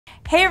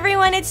Hey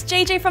everyone, it's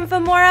JJ from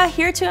Filmora,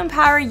 here to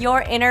empower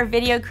your inner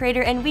video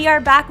creator, and we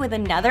are back with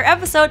another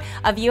episode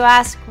of You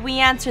Ask, We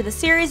Answer, the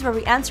series where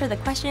we answer the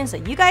questions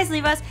that you guys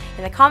leave us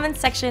in the comments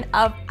section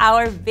of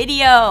our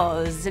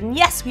videos. And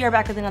yes, we are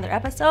back with another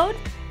episode,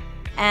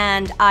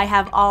 and I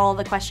have all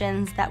the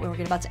questions that we're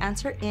about to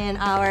answer in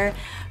our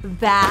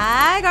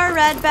bag, our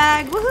red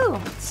bag,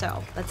 woohoo!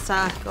 So let's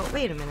go,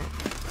 wait a minute.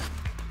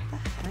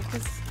 What the heck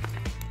is,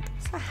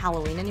 it's not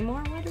Halloween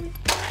anymore, why do we?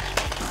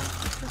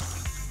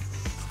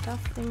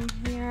 Stuff in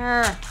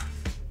here.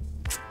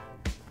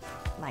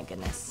 My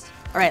goodness.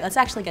 All right, let's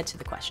actually get to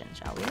the question,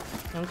 shall we?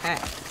 Okay.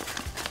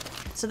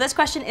 So this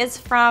question is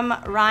from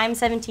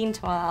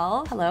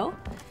Rhyme1712. Hello.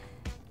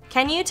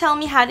 Can you tell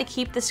me how to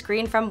keep the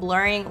screen from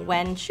blurring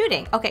when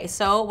shooting? Okay,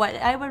 so what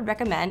I would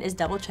recommend is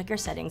double check your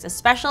settings,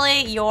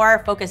 especially your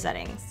focus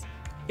settings.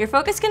 Your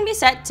focus can be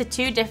set to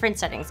two different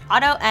settings,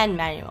 auto and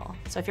manual.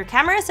 So if your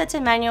camera is set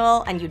to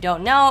manual and you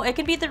don't know, it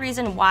could be the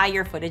reason why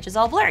your footage is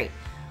all blurry.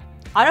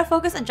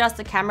 Autofocus adjusts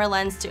the camera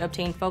lens to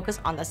obtain focus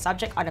on the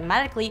subject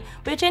automatically,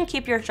 which can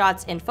keep your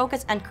shots in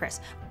focus and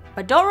crisp,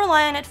 but don't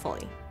rely on it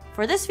fully.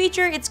 For this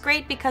feature, it's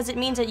great because it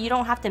means that you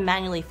don't have to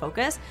manually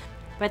focus,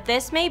 but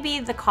this may be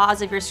the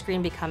cause of your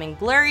screen becoming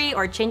blurry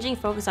or changing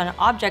focus on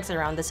objects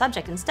around the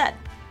subject instead.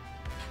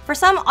 For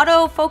some,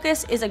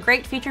 autofocus is a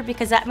great feature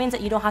because that means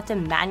that you don't have to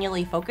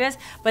manually focus,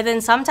 but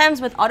then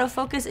sometimes with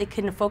autofocus, it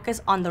can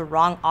focus on the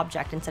wrong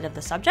object instead of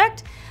the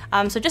subject.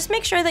 So just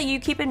make sure that you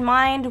keep in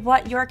mind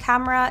what your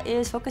camera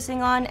is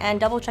focusing on and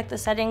double check the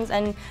settings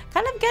and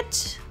kind of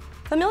get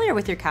familiar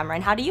with your camera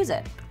and how to use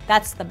it.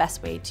 That's the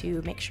best way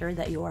to make sure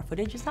that your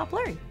footage is not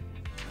blurry.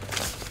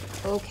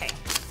 Okay,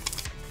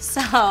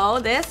 so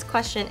this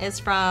question is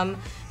from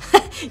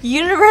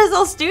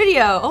Universal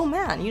Studio. Oh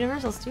man,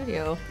 Universal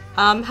Studio.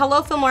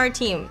 Hello Filmora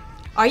team.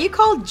 Are you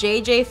called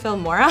JJ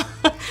Filmora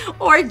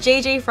or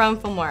JJ from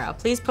Filmora?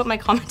 Please put my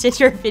comment in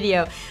your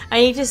video.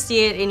 I need to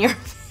see it in your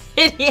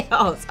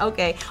videos.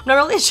 Okay, I'm not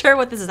really sure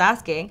what this is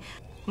asking.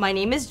 My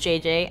name is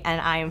JJ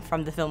and I am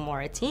from the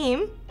Filmora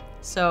team.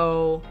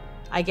 So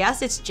I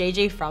guess it's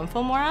JJ from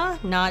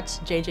Filmora, not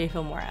JJ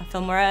Filmora.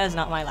 Filmora is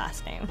not my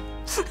last name.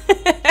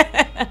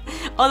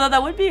 Although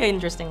that would be an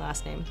interesting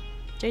last name.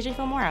 JJ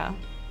Filmora. I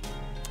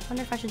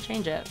wonder if I should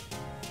change it.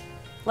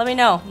 Let me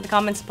know in the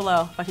comments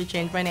below if I should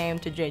change my name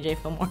to JJ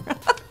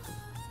Filmora.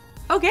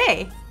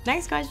 Okay,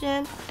 next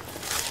question.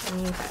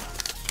 Okay.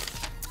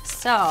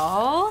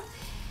 So,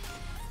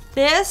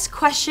 this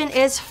question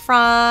is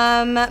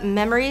from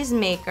Memories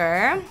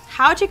Maker.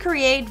 How to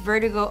create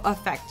Vertigo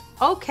effect.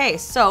 Okay,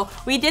 so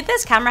we did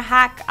this camera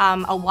hack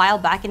a while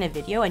back in a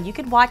video, and you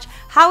can watch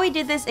how we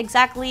did this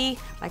exactly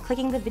by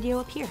clicking the video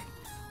up here.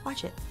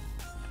 Watch it.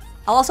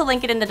 I'll also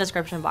link it in the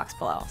description box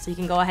below, so you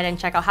can go ahead and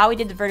check out how we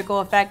did the vertigo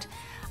effect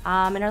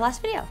in our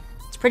last video.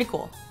 It's pretty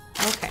cool.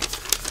 Okay,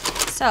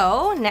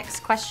 so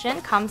next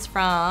question comes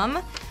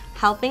from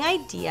Helping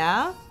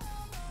Idea.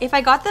 If I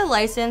got the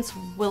license,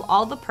 will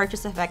all the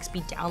purchase effects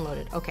be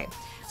downloaded? Okay,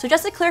 so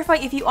just to clarify,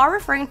 if you are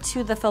referring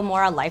to the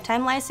Filmora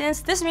lifetime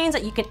license, this means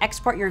that you can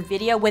export your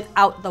video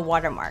without the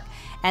watermark.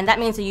 And that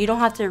means that you don't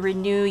have to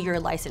renew your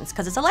license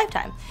because it's a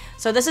lifetime.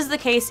 So this is the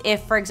case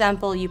if, for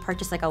example, you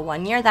purchase like a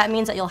 1 year, that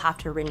means that you'll have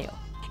to renew.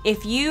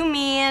 If you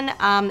mean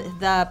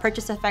the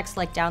purchase effects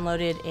like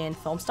downloaded in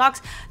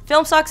Filmstocks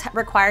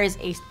requires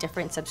a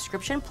different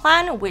subscription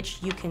plan,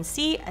 which you can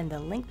see in the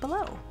link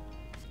below.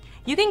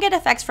 You can get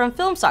effects from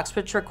Filmstocks,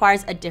 which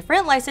requires a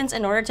different license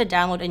in order to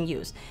download and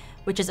use,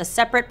 which is a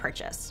separate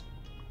purchase.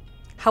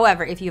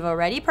 However, if you've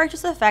already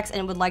purchased effects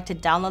and would like to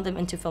download them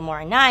into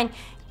Filmora 9,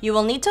 you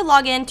will need to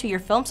log in to your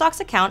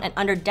Filmstocks account, and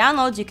under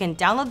downloads, you can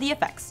download the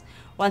effects.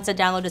 Once the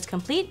download is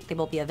complete, they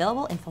will be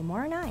available in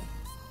Filmora 9.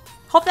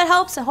 Hope that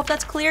helps and hope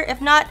that's clear.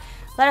 If not,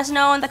 let us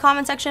know in the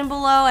comment section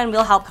below and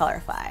we'll help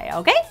clarify,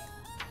 okay?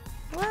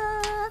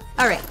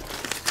 All right,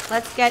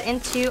 let's get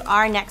into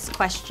our next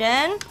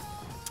question.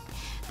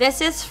 This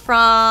is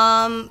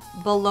from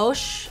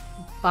Balosh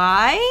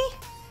Bai.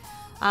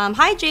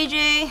 Hi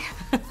JJ,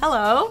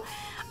 hello.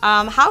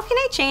 How can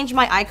I change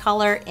my eye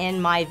color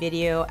in my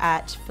video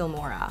at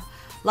Filmora?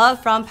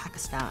 Love from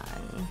Pakistan.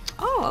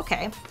 Oh,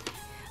 okay.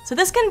 So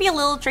this can be a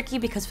little tricky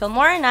because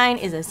Filmora 9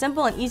 is a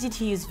simple and easy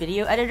to use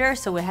video editor,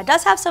 so it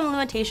does have some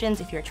limitations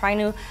if you're trying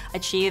to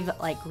achieve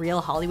like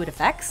real Hollywood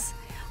effects.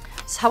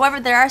 However,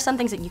 there are some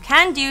things that you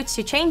can do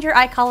to change your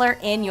eye color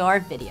in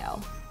your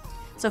video.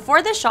 So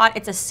for this shot,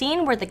 it's a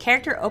scene where the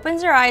character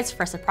opens their eyes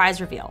for a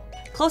surprise reveal.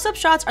 Close-up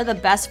shots are the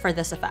best for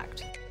this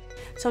effect.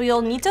 So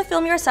you'll need to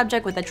film your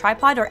subject with a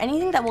tripod or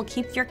anything that will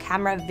keep your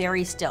camera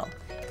very still.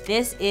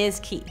 This is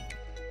key.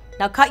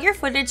 Now cut your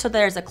footage so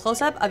there's a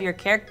close-up of your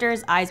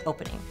character's eyes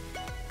opening.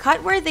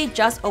 Cut where they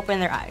just open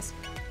their eyes.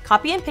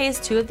 Copy and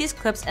paste 2 of these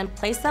clips and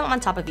place them on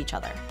top of each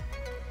other.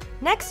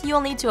 Next,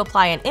 you'll need to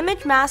apply an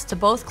image mask to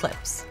both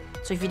clips.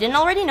 So if you didn't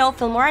already know,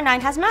 Filmora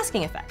 9 has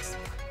masking effects.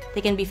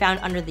 They can be found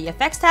under the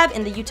Effects tab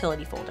in the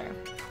Utility folder.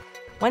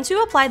 Once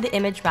you apply the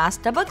image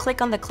mask,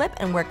 double-click on the clip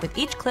and work with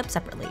each clip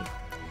separately.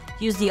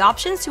 Use the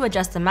options to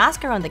adjust the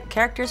mask around the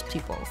character's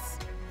pupils.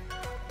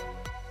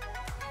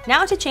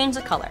 Now to change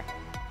the color.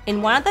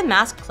 In one of the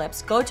mask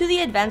clips, go to the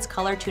advanced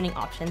color tuning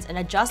options and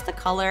adjust the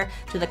color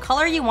to the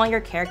color you want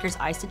your character's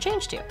eyes to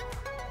change to.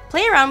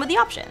 Play around with the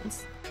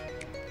options.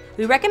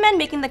 We recommend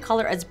making the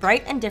color as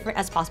bright and different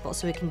as possible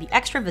so it can be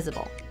extra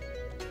visible.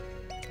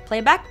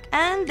 Playback,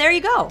 and there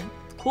you go.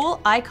 Cool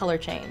eye color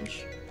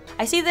change.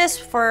 I see this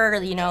for,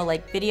 you know,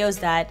 like videos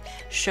that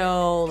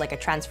show like a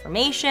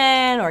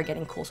transformation or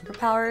getting cool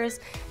superpowers.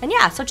 And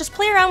yeah, so just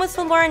play around with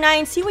Filmora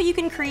 9, see what you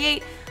can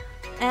create.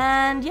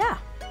 And yeah,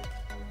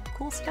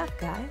 cool stuff,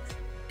 guys.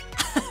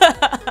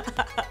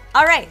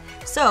 All right,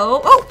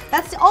 so,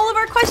 that's all of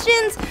our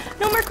questions.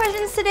 No more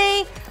questions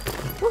today.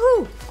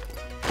 Woohoo!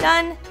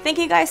 Done. Thank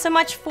you guys so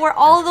much for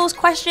all of those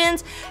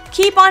questions.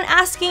 Keep on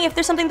asking if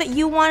there's something that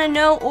you want to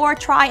know or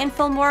try in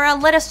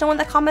Filmora. Let us know in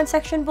the comment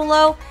section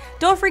below.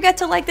 Don't forget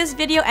to like this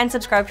video and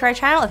subscribe to our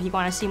channel if you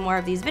want to see more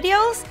of these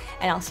videos.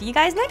 And I'll see you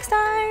guys next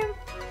time.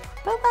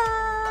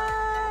 Bye-bye.